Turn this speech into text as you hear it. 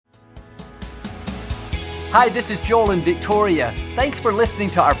Hi, this is Joel and Victoria. Thanks for listening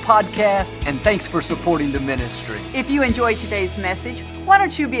to our podcast, and thanks for supporting the ministry. If you enjoyed today's message, why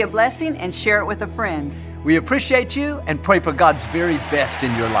don't you be a blessing and share it with a friend? We appreciate you and pray for God's very best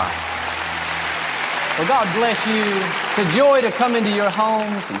in your life. Well, God bless you. It's a joy to come into your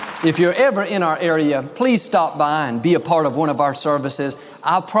homes. If you're ever in our area, please stop by and be a part of one of our services.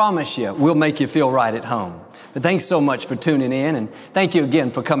 I promise you, we'll make you feel right at home. But thanks so much for tuning in, and thank you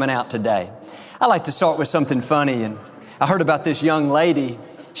again for coming out today. I like to start with something funny, and I heard about this young lady.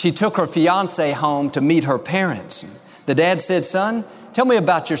 She took her fiancé home to meet her parents. The dad said, "Son, tell me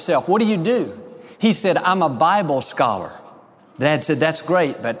about yourself. What do you do?" He said, "I'm a Bible scholar." The dad said, "That's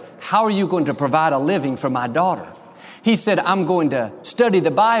great, but how are you going to provide a living for my daughter?" He said, "I'm going to study the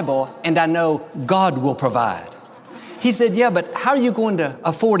Bible, and I know God will provide." He said, "Yeah, but how are you going to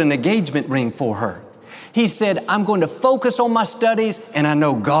afford an engagement ring for her?" He said, "I'm going to focus on my studies, and I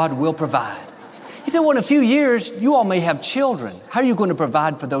know God will provide." He said, "Well, in a few years, you all may have children. How are you going to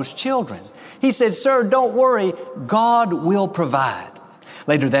provide for those children?" He said, "Sir, don't worry. God will provide."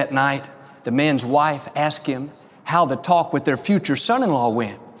 Later that night, the man's wife asked him how the talk with their future son-in-law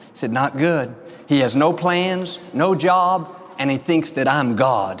went. He said, "Not good. He has no plans, no job, and he thinks that I'm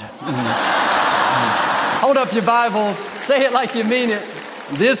God." Hold up your Bibles. Say it like you mean it.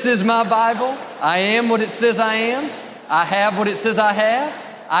 This is my Bible. I am what it says I am. I have what it says I have.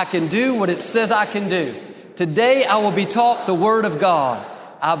 I can do what it says I can do. Today I will be taught the Word of God.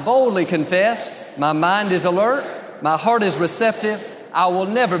 I boldly confess, my mind is alert, my heart is receptive. I will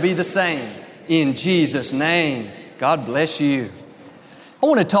never be the same. In Jesus' name, God bless you. I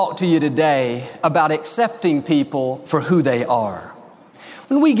want to talk to you today about accepting people for who they are.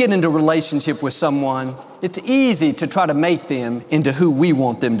 When we get into a relationship with someone, it's easy to try to make them into who we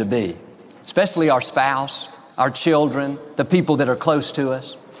want them to be, especially our spouse, our children, the people that are close to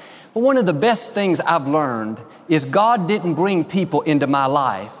us. But one of the best things I've learned is God didn't bring people into my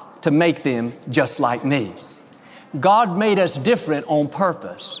life to make them just like me. God made us different on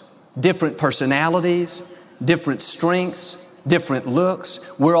purpose. Different personalities, different strengths, different looks.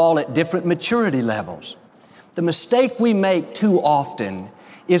 We're all at different maturity levels. The mistake we make too often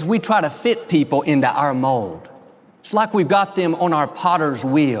is we try to fit people into our mold. It's like we've got them on our potter's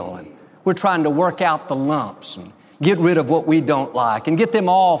wheel, and we're trying to work out the lumps and get rid of what we don't like and get them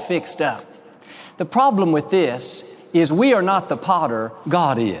all fixed up. The problem with this is we are not the potter,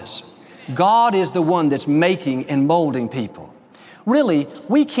 God is. God is the one that's making and molding people. Really,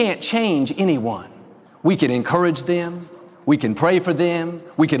 we can't change anyone. We can encourage them, we can pray for them,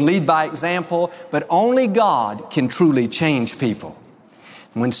 we can lead by example, but only God can truly change people.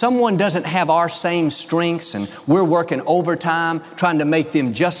 When someone doesn't have our same strengths and we're working overtime trying to make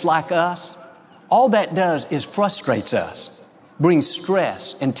them just like us, all that does is frustrates us, brings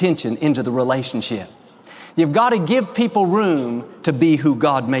stress and tension into the relationship. You've got to give people room to be who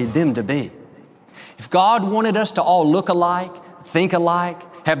God made them to be. If God wanted us to all look alike, think alike,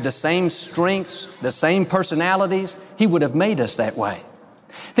 have the same strengths, the same personalities, He would have made us that way.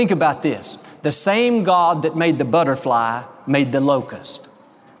 Think about this. The same God that made the butterfly made the locust.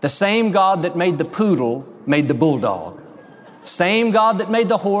 The same God that made the poodle made the bulldog. Same God that made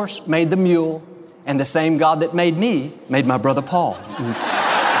the horse made the mule. And the same God that made me made my brother Paul.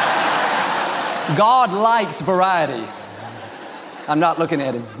 God likes variety. I'm not looking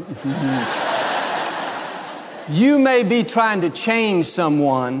at him. You may be trying to change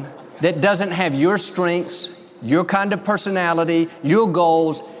someone that doesn't have your strengths, your kind of personality, your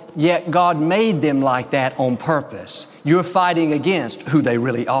goals, yet God made them like that on purpose. You're fighting against who they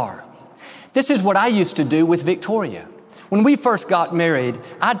really are. This is what I used to do with Victoria. When we first got married,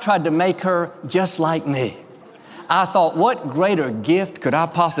 I tried to make her just like me. I thought, what greater gift could I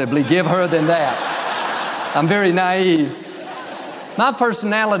possibly give her than that? I'm very naive. My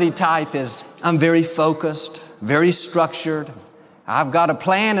personality type is I'm very focused, very structured. I've got a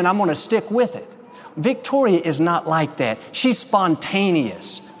plan and I'm going to stick with it. Victoria is not like that. She's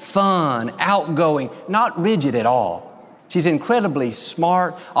spontaneous, fun, outgoing, not rigid at all. She's incredibly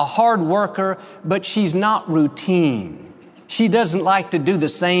smart, a hard worker, but she's not routine. She doesn't like to do the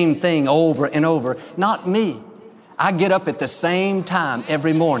same thing over and over. Not me. I get up at the same time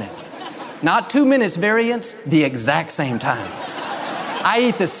every morning. Not 2 minutes variance, the exact same time. I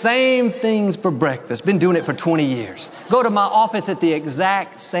eat the same things for breakfast. Been doing it for 20 years. Go to my office at the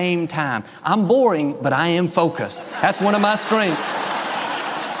exact same time. I'm boring, but I am focused. That's one of my strengths.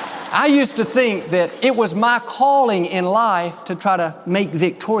 I used to think that it was my calling in life to try to make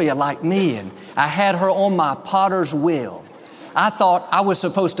Victoria like me, and I had her on my potter's wheel. I thought I was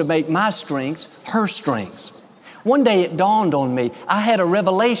supposed to make my strengths her strengths. One day it dawned on me, I had a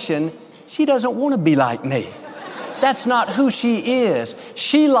revelation. She doesn't want to be like me. That's not who she is.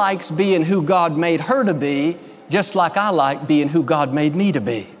 She likes being who God made her to be, just like I like being who God made me to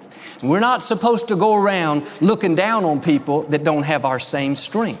be. And we're not supposed to go around looking down on people that don't have our same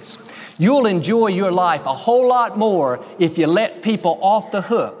strengths. You'll enjoy your life a whole lot more if you let people off the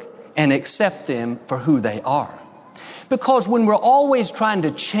hook and accept them for who they are. Because when we're always trying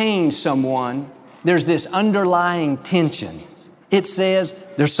to change someone, there's this underlying tension. It says,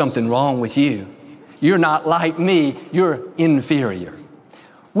 there's something wrong with you. You're not like me, you're inferior.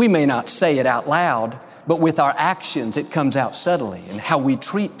 We may not say it out loud, but with our actions, it comes out subtly in how we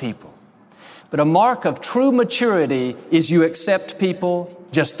treat people. But a mark of true maturity is you accept people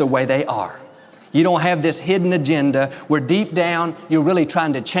just the way they are. You don't have this hidden agenda where deep down you're really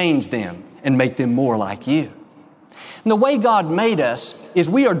trying to change them and make them more like you. And the way God made us is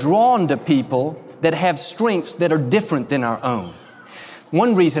we are drawn to people that have strengths that are different than our own.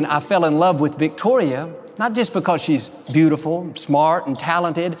 One reason I fell in love with Victoria, not just because she's beautiful, smart, and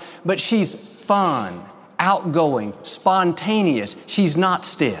talented, but she's fun, outgoing, spontaneous. She's not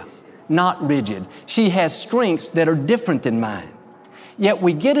stiff, not rigid. She has strengths that are different than mine. Yet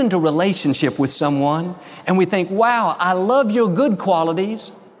we get into relationship with someone and we think, wow, I love your good qualities,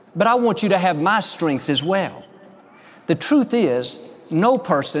 but I want you to have my strengths as well. The truth is, no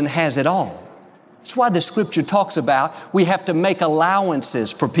person has it all. That's why the Scripture talks about we have to make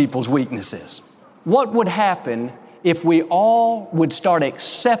allowances for people's weaknesses. What would happen if we all would start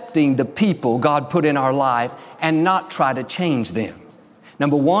accepting the people God put in our life and not try to change them?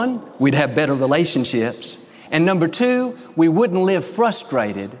 Number one, we'd have better relationships. And number two, we wouldn't live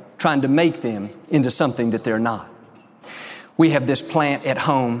frustrated trying to make them into something that they're not. We have this plant at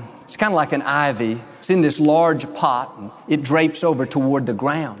home. It's kind of like an ivy. It's in this large pot and it drapes over toward the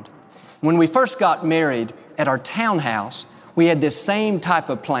ground. When we first got married at our townhouse, we had this same type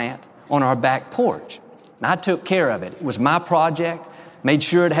of plant on our back porch. And I took care of it. It was my project, made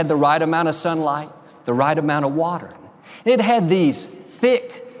sure it had the right amount of sunlight, the right amount of water. It had these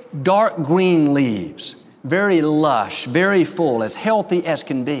thick, dark green leaves, very lush, very full, as healthy as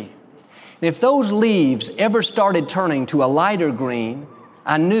can be. And if those leaves ever started turning to a lighter green,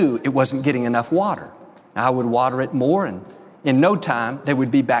 I knew it wasn't getting enough water. I would water it more, and in no time, they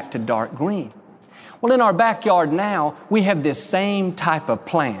would be back to dark green. Well, in our backyard now, we have this same type of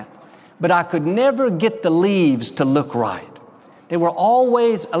plant, but I could never get the leaves to look right. They were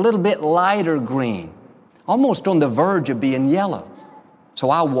always a little bit lighter green, almost on the verge of being yellow. So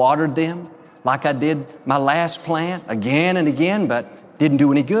I watered them like I did my last plant again and again, but didn't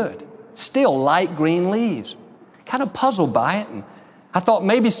do any good. Still light green leaves. Kind of puzzled by it, and I thought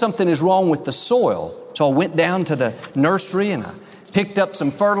maybe something is wrong with the soil. So I went down to the nursery and I picked up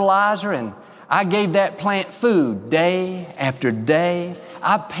some fertilizer and I gave that plant food day after day.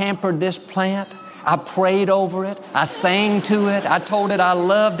 I pampered this plant. I prayed over it. I sang to it. I told it I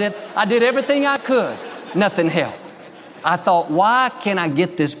loved it. I did everything I could. Nothing helped. I thought, why can't I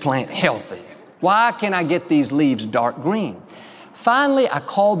get this plant healthy? Why can't I get these leaves dark green? Finally, I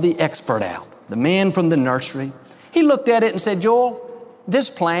called the expert out, the man from the nursery. He looked at it and said, Joel, this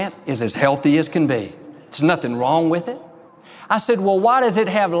plant is as healthy as can be. There's nothing wrong with it. I said, well, why does it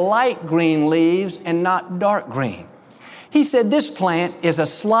have light green leaves and not dark green? He said, this plant is a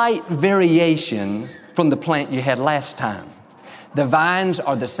slight variation from the plant you had last time. The vines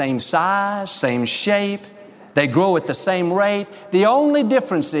are the same size, same shape. They grow at the same rate. The only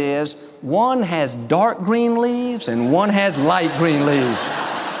difference is one has dark green leaves and one has light green leaves.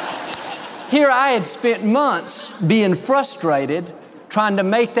 Here I had spent months being frustrated trying to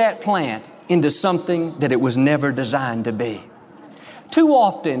make that plant into something that it was never designed to be. Too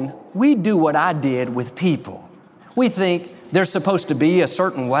often, we do what I did with people. We think they're supposed to be a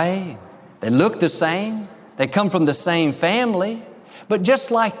certain way. They look the same. They come from the same family. But just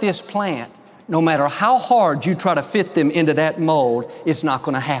like this plant, no matter how hard you try to fit them into that mold, it's not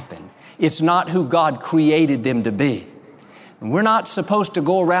going to happen. It's not who God created them to be. And we're not supposed to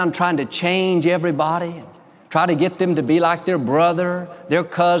go around trying to change everybody and try to get them to be like their brother, their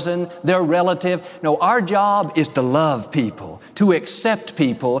cousin, their relative. No, our job is to love people, to accept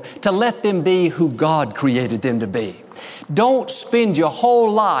people, to let them be who God created them to be. Don't spend your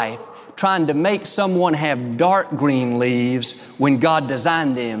whole life trying to make someone have dark green leaves when God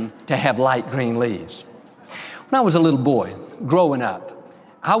designed them to have light green leaves. When I was a little boy, growing up,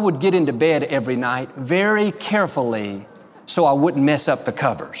 I would get into bed every night very carefully so I wouldn't mess up the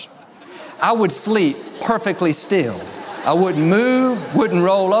covers. I would sleep perfectly still. I wouldn't move, wouldn't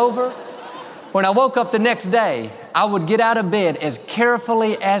roll over. When I woke up the next day, I would get out of bed as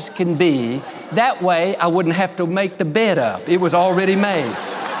carefully as can be. That way, I wouldn't have to make the bed up. It was already made.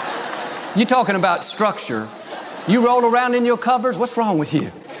 You talking about structure. You roll around in your covers? What's wrong with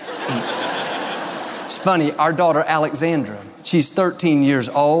you? It's funny, our daughter Alexandra, she's 13 years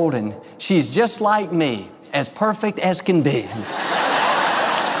old and she's just like me, as perfect as can be.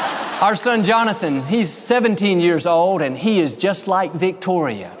 Our son Jonathan, he's 17 years old and he is just like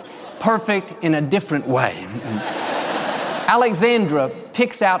Victoria, perfect in a different way. Alexandra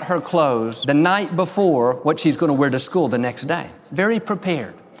picks out her clothes the night before what she's going to wear to school the next day. Very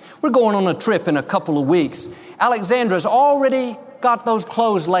prepared. We're going on a trip in a couple of weeks. Alexandra's already got those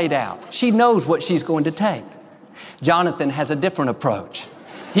clothes laid out. She knows what she's going to take. Jonathan has a different approach.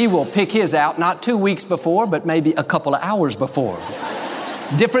 He will pick his out not 2 weeks before, but maybe a couple of hours before.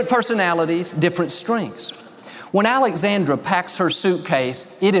 Different personalities, different strengths. When Alexandra packs her suitcase,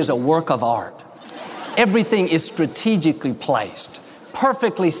 it is a work of art. Everything is strategically placed,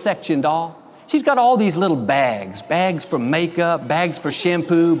 perfectly sectioned off. She's got all these little bags, bags for makeup, bags for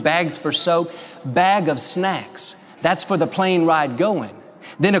shampoo, bags for soap, bag of snacks. That's for the plane ride going.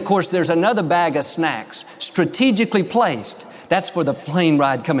 Then, of course, there's another bag of snacks, strategically placed. That's for the plane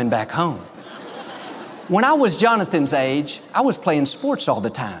ride coming back home. When I was Jonathan's age, I was playing sports all the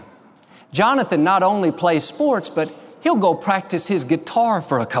time. Jonathan not only plays sports, but he'll go practice his guitar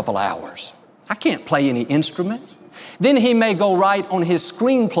for a couple hours. I can't play any instrument. Then he may go write on his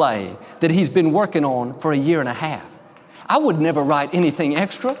screenplay that he's been working on for a year and a half. I would never write anything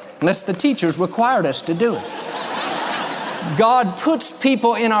extra unless the teachers required us to do it. God puts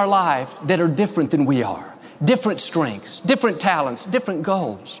people in our life that are different than we are. Different strengths, different talents, different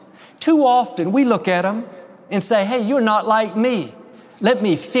goals. Too often we look at them and say, hey, you're not like me. Let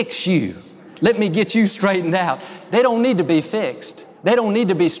me fix you. Let me get you straightened out. They don't need to be fixed. They don't need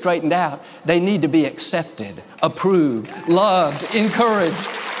to be straightened out. They need to be accepted, approved, loved, encouraged.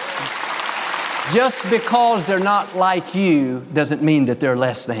 Just because they're not like you doesn't mean that they're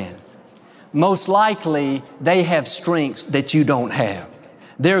less than. Most likely, they have strengths that you don't have.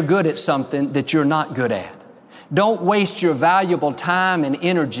 They're good at something that you're not good at. Don't waste your valuable time and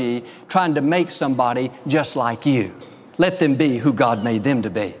energy trying to make somebody just like you. Let them be who God made them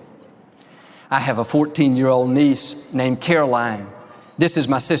to be. I have a 14-year-old niece named Caroline. This is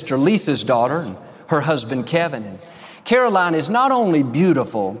my sister Lisa's daughter and her husband Kevin. And Caroline is not only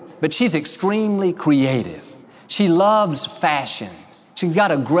beautiful, but she's extremely creative. She loves fashion. She's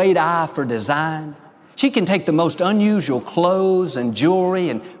got a great eye for design. She can take the most unusual clothes and jewelry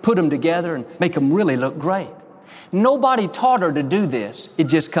and put them together and make them really look great. Nobody taught her to do this. It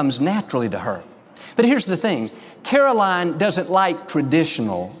just comes naturally to her. But here's the thing. Caroline doesn't like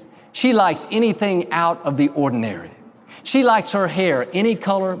traditional. She likes anything out of the ordinary. She likes her hair any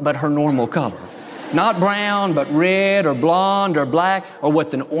color but her normal color. Not brown, but red or blonde or black or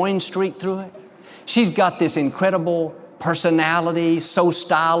with an orange streak through it. She's got this incredible personality, so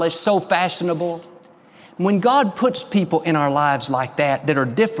stylish, so fashionable. When God puts people in our lives like that are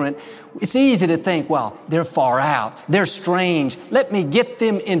different, it's easy to think, well, they're far out, they're strange. Let me get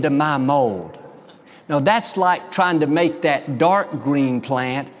them into my mold. Now, that's like trying to make that dark green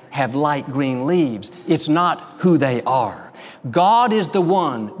plant have light green leaves. It's not who they are. God is the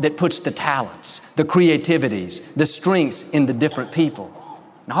one that puts the talents, the creativities, the strengths in the different people.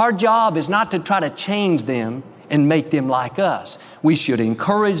 And our job is not to try to change them and make them like us. We should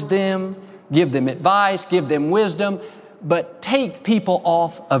encourage them, give them advice, give them wisdom, but take people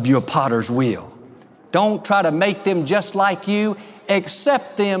off of your potter's wheel. Don't try to make them just like you.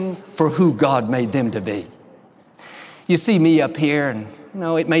 Accept them for who God made them to be. You see me up here and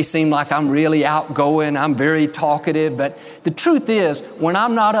it may seem like I'm really outgoing, I'm very talkative, but the truth is, when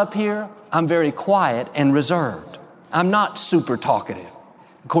I'm not up here, I'm very quiet and reserved. I'm not super talkative.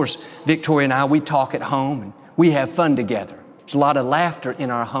 Of course, Victoria and I, we talk at home and we have fun together. There's a lot of laughter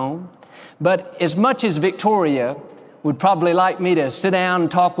in our home. But as much as Victoria would probably like me to sit down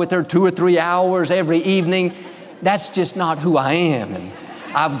and talk with her 2 or 3 hours every evening, that's just not who I am. And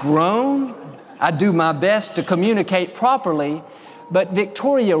I've grown. I do my best to communicate properly. But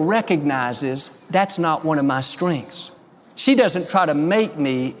Victoria recognizes that's not one of my strengths. She doesn't try to make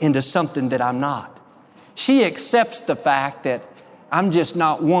me into something that I'm not. She accepts the fact that I'm just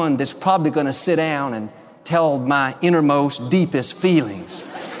not one that's probably going to sit down and tell my innermost, deepest feelings.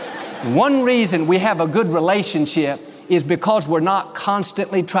 One reason we have a good relationship is because we're not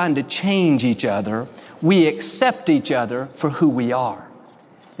constantly trying to change each other. We accept each other for who we are.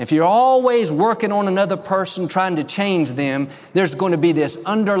 If you're always working on another person, trying to change them, there's going to be this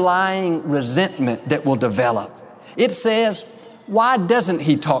underlying resentment that will develop. It says, why doesn't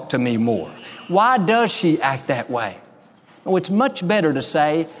he talk to me more? Why does she act that way? Oh, it's much better to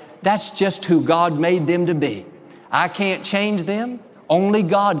say, that's just who God made them to be. I can't change them. Only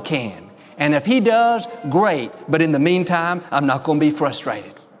God can. And if he does, great. But in the meantime, I'm not going to be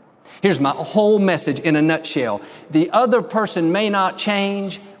frustrated. Here's my whole message in a nutshell. The other person may not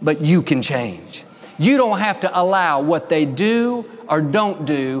change, but you can change. You don't have to allow what they do or don't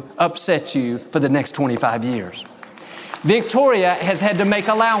do upset you for the next 25 years. Victoria has had to make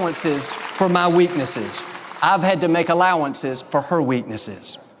allowances for my weaknesses. I've had to make allowances for her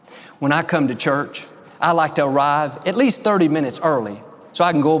weaknesses. When I come to church, I like to arrive at least 30 minutes early so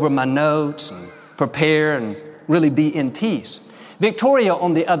I can go over my notes and prepare and really be in peace. Victoria,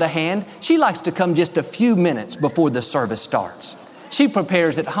 on the other hand, she likes to come just a few minutes before the service starts. She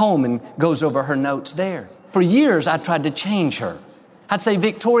prepares at home and goes over her notes there. For years, I tried to change her. I'd say,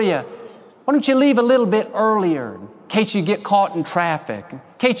 Victoria, why don't you leave a little bit earlier in case you get caught in traffic, in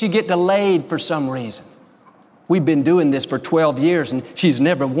case you get delayed for some reason. We've been doing this for 12 years and she's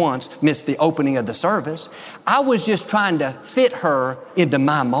never once missed the opening of the service. I was just trying to fit her into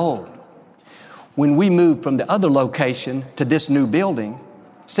my mold. When we moved from the other location to this new building,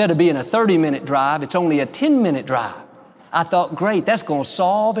 instead of being a 30-minute drive, it's only a 10-minute drive. I thought, great, that's going to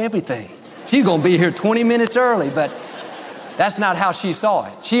solve everything. She's going to be here 20 minutes early, but that's not how she saw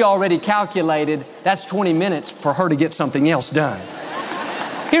it. She already calculated that's 20 minutes for her to get something else done.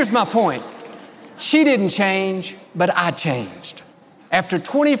 Here's my point. She didn't change, but I changed. After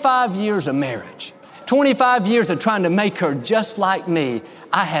 25 years of marriage, 25 years of trying to make her just like me,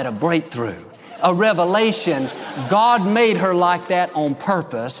 I had a breakthrough, a revelation. God made her like that on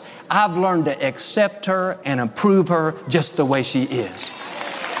purpose. I've learned to accept her and approve her just the way she is.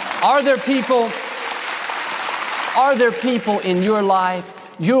 Are there people in your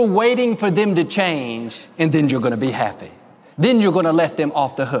life you're waiting for them to change and then you're going to be happy? Then you're going to let them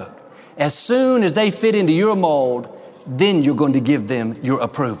off the hook. As soon as they fit into your mold, then you're going to give them your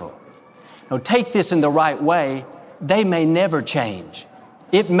approval. Now, take this in the right way. They may never change.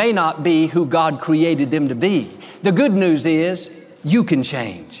 It may not be who God created them to be. The good news is you can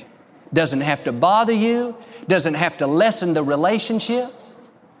change. Doesn't have to bother you. Doesn't have to lessen the relationship.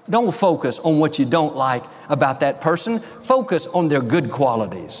 Don't focus on what you don't like about that person. Focus on their good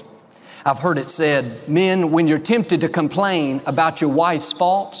qualities. I've heard it said, men, when you're tempted to complain about your wife's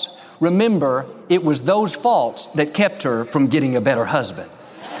faults, remember, it was those faults that kept her from getting a better husband.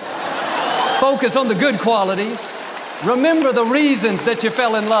 Focus on the good qualities. Remember the reasons that you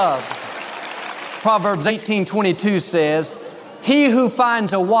fell in love. Proverbs 18:22 says, he who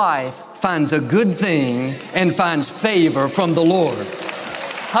finds a wife finds a good thing and finds favor from the Lord.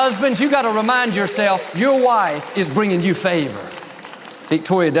 Husbands, you got to remind yourself, your wife is bringing you favor.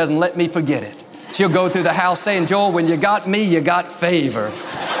 Victoria doesn't let me forget it. She'll go through the house saying, Joel, when you got me, you got favor.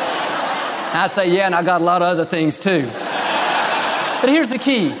 I say, yeah, and I got a lot of other things too. But here's the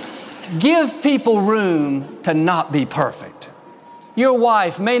key. Give people room to not be perfect. Your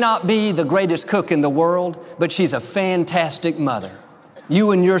wife may not be the greatest cook in the world, but she's a fantastic mother.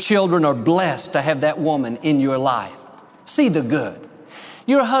 You and your children are blessed to have that woman in your life. See the good.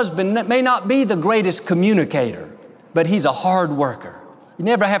 Your husband may not be the greatest communicator, but he's a hard worker. You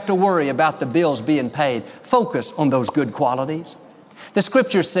never have to worry about the bills being paid. Focus on those good qualities. The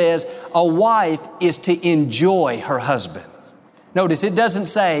scripture says a wife is to enjoy her husband. Notice it doesn't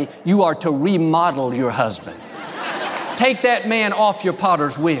say you are to remodel your husband. Take that man off your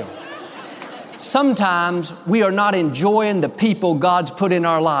potter's wheel. Sometimes we are not enjoying the people God's put in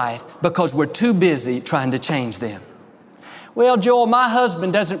our life because we're too busy trying to change them. Well, Joel, my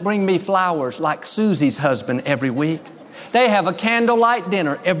husband doesn't bring me flowers like Susie's husband every week. They have a candlelight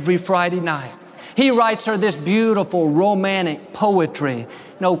dinner every Friday night. He writes her this beautiful romantic poetry.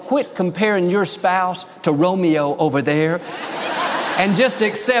 No, quit comparing your spouse to Romeo over there and just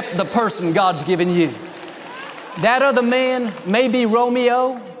accept the person God's given you. That other man may be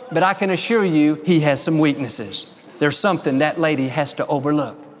Romeo, but I can assure you he has some weaknesses. There's something that lady has to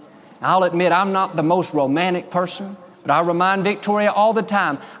overlook. I'll admit I'm not the most romantic person, but I remind Victoria all the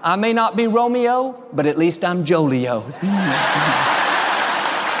time, I may not be Romeo, but at least I'm Jolio.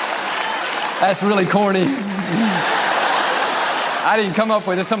 That's really corny. I didn't come up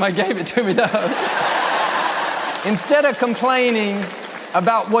with it, somebody gave it to me though. Instead of complaining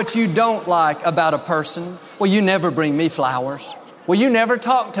about what you don't like about a person, well, you never bring me flowers. Well, you never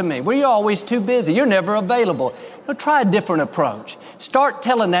talk to me. Well, you're always too busy. You're never available. Well, try a different approach. Start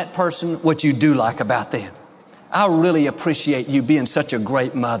telling that person what you do like about them. I really appreciate you being such a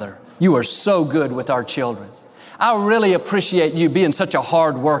great mother. You are so good with our children. I really appreciate you being such a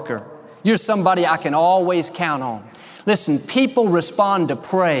hard worker. You're somebody I can always count on. Listen, people respond to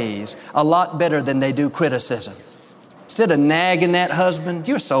praise a lot better than they do criticism. Instead of nagging that husband,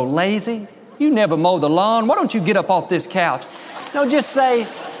 you're so lazy. You never mow the lawn. Why don't you get up off this couch? No, just say,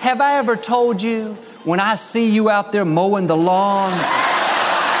 Have I ever told you when I see you out there mowing the lawn,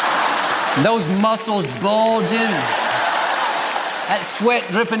 those muscles bulging, that sweat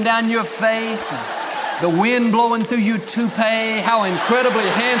dripping down your face, the wind blowing through your toupee, how incredibly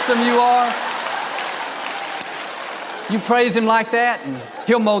handsome you are? You praise Him like that, and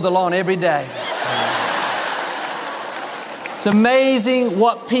He'll mow the lawn every day. It's amazing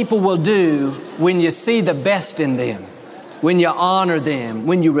what people will do when you see the best in them, when you honor them,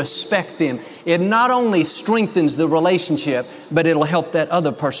 when you respect them. It not only strengthens the relationship, but it'll help that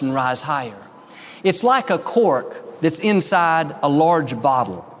other person rise higher. It's like a cork that's inside a large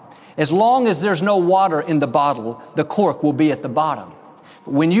bottle. As long as there's no water in the bottle, the cork will be at the bottom.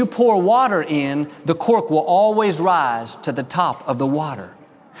 When you pour water in, the cork will always rise to the top of the water.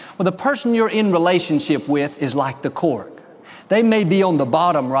 Well, the person you're in relationship with is like the cork. They may be on the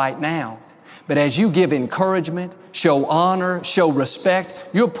bottom right now, but as you give encouragement, show honor, show respect,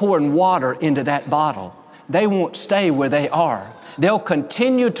 you're pouring water into that bottle. They won't stay where they are. They'll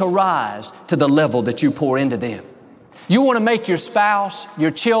continue to rise to the level that you pour into them. You want to make your spouse,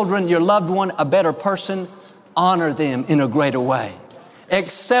 your children, your loved one a better person? Honor them in a greater way.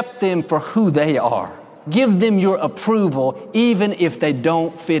 Accept them for who they are. Give them your approval even if they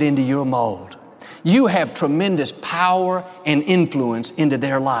don't fit into your mold. You have tremendous power and influence into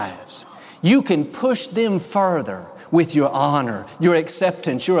their lives. You can push them further with your honor, your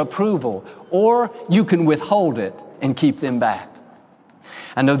acceptance, your approval, or you can withhold it and keep them back.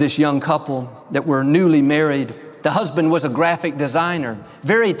 I know this young couple that were newly married. The husband was a graphic designer,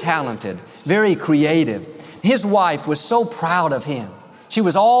 very talented, very creative. His wife was so proud of him. She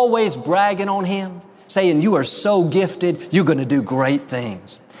was always bragging on him, saying, "You are so gifted, you're going to do great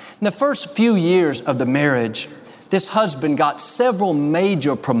things." In the first few years of the marriage, this husband got several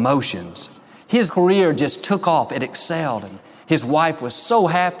major promotions. His career just took off. It excelled. And his wife was so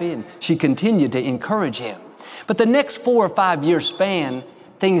happy, and she continued to encourage him. But the next 4 or 5 year span,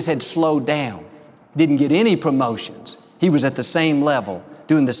 things had slowed down. Didn't get any promotions. He was at the same level,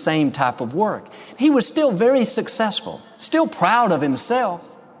 doing the same type of work. He was still very successful, still proud of himself.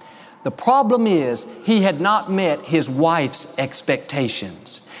 The problem is he had not met his wife's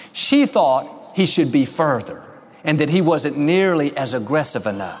expectations. She thought he should be further and that he wasn't nearly as aggressive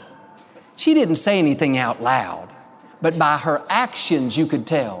enough. She didn't say anything out loud, but by her actions you could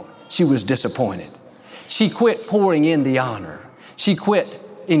tell she was disappointed. She quit pouring in the honor. She quit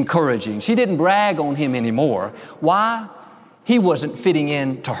encouraging. She didn't brag on him anymore. Why? He wasn't fitting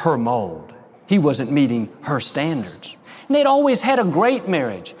into her mold. He wasn't meeting her standards. And they'd always had a great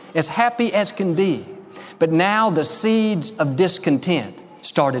marriage, as happy as can be. But now the seeds of discontent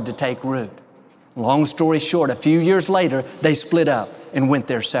started to take root. Long story short, a few years later, they split up and went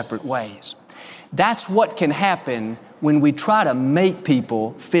their separate ways. That's what can happen when we try to make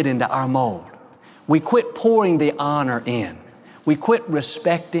people fit into our mold. We quit pouring the honor in. We quit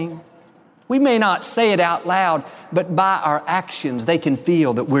respecting. We may not say it out loud, but by our actions, they can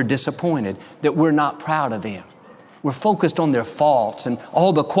feel that we're disappointed, that we're not proud of them. We're focused on their faults and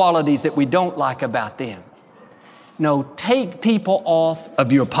all the qualities that we don't like about them. No, take people off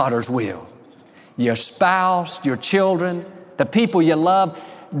of your potter's wheel. Your spouse, your children, the people you love,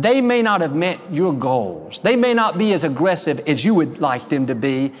 they may not have met your goals. They may not be as aggressive as you would like them to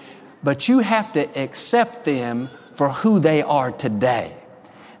be, but you have to accept them for who they are today.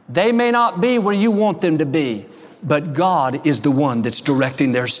 They may not be where you want them to be, but God is the one that's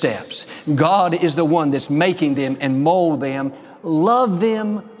directing their steps. God is the one that's making them and mold them. Love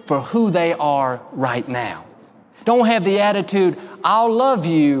them for who they are right now. Don't have the attitude, I'll love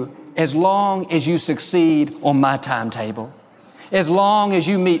you as long as you succeed on my timetable, as long as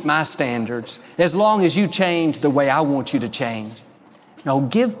you meet my standards, as long as you change the way I want you to change. No,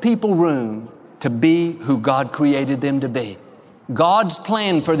 give people room to be who God created them to be. God's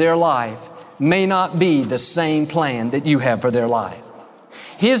plan for their life may not be the same plan that you have for their life.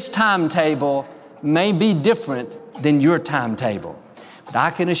 His timetable may be different than your timetable. But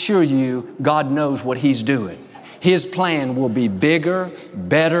I can assure you, God knows what He's doing. His plan will be bigger,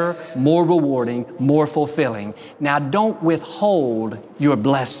 better, more rewarding, more fulfilling. Now, don't withhold your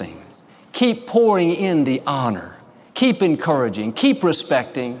blessing. Keep pouring in the honor. Keep encouraging, keep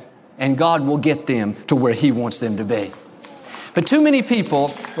respecting, and God will get them to where He wants them to be. But too many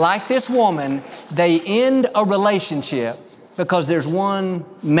people, like this woman, they end a relationship because there's one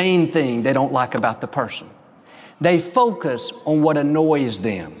main thing they don't like about the person. They focus on what annoys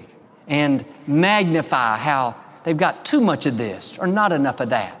them and magnify how they've got too much of this or not enough of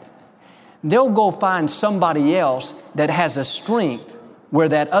that. They'll go find somebody else that has a strength where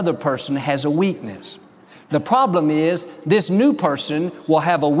that other person has a weakness. The problem is this new person will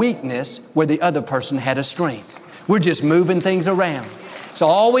have a weakness where the other person had a strength. We're just moving things around. It's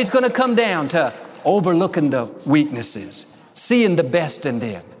always going to come down to overlooking the weaknesses, seeing the best in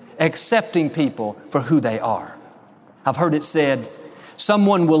them, accepting people for who they are. I've heard it said,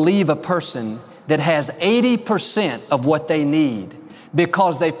 someone will leave a person that has 80% of what they need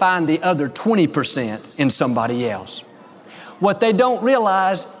because they find the other 20% in somebody else. What they don't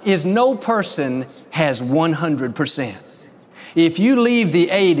realize is no person has 100%. If you leave the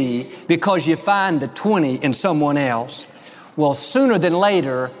 80 because you find the 20 in someone else, well, sooner than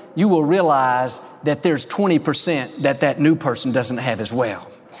later, you will realize that there's 20% that new person doesn't have as well.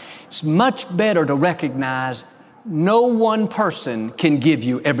 It's much better to recognize no one person can give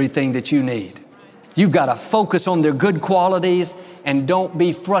you everything that you need. You've got to focus on their good qualities and don't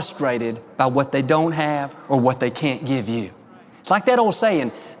be frustrated by what they don't have or what they can't give you. It's like that old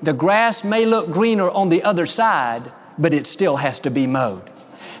saying, the grass may look greener on the other side, but it still has to be mowed.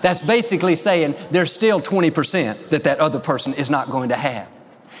 That's basically saying there's still 20% that other person is not going to have.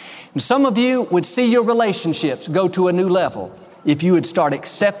 And some of you would see your relationships go to a new level if you would start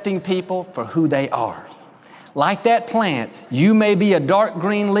accepting people for who they are. Like that plant, you may be a dark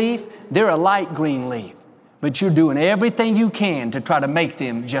green leaf, they're a light green leaf, but you're doing everything you can to try to make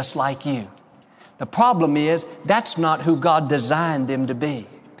them just like you. The problem is, that's not who God designed them to be.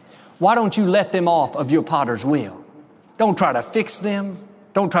 Why don't you let them off of your potter's wheel? Don't try to fix them.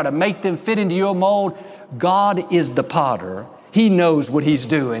 Don't try to make them fit into your mold. God is the potter. He knows what He's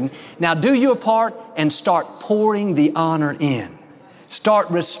doing. Now do your part and start pouring the honor in. Start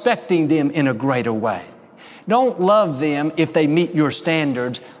respecting them in a greater way. Don't love them if they meet your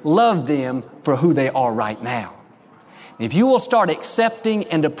standards. Love them for who they are right now. If you will start accepting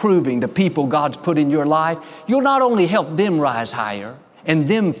and approving the people God's put in your life, you'll not only help them rise higher and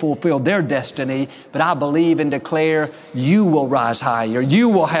them fulfill their destiny, but I believe and declare you will rise higher, you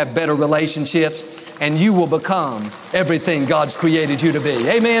will have better relationships, and you will become everything God's created you to be.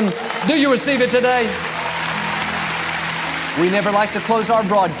 Amen. Do you receive it today? We never like to close our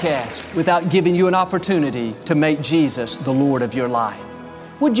broadcast without giving you an opportunity to make Jesus the Lord of your life.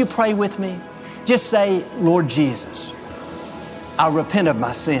 Would you pray with me? Just say, Lord Jesus, I repent of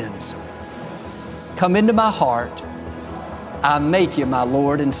my sins. Come into my heart. I make you my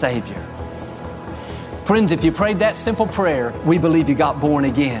Lord and Savior. Friends, if you prayed that simple prayer, we believe you got born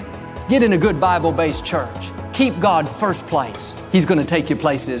again. Get in a good Bible-based church. Keep God first place. He's going to take you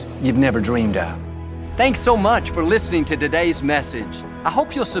places you've never dreamed of. Thanks so much for listening to today's message. I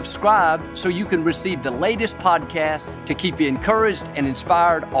hope you'll subscribe so you can receive the latest podcast to keep you encouraged and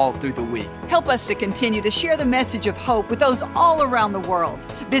inspired all through the week. Help us to continue to share the message of hope with those all around the world.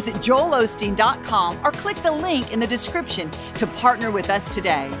 Visit joelosteen.com or click the link in the description to partner with us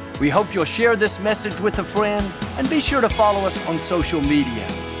today. We hope you'll share this message with a friend and be sure to follow us on social media.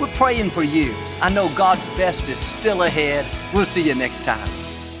 We're praying for you. I know God's best is still ahead. We'll see you next time.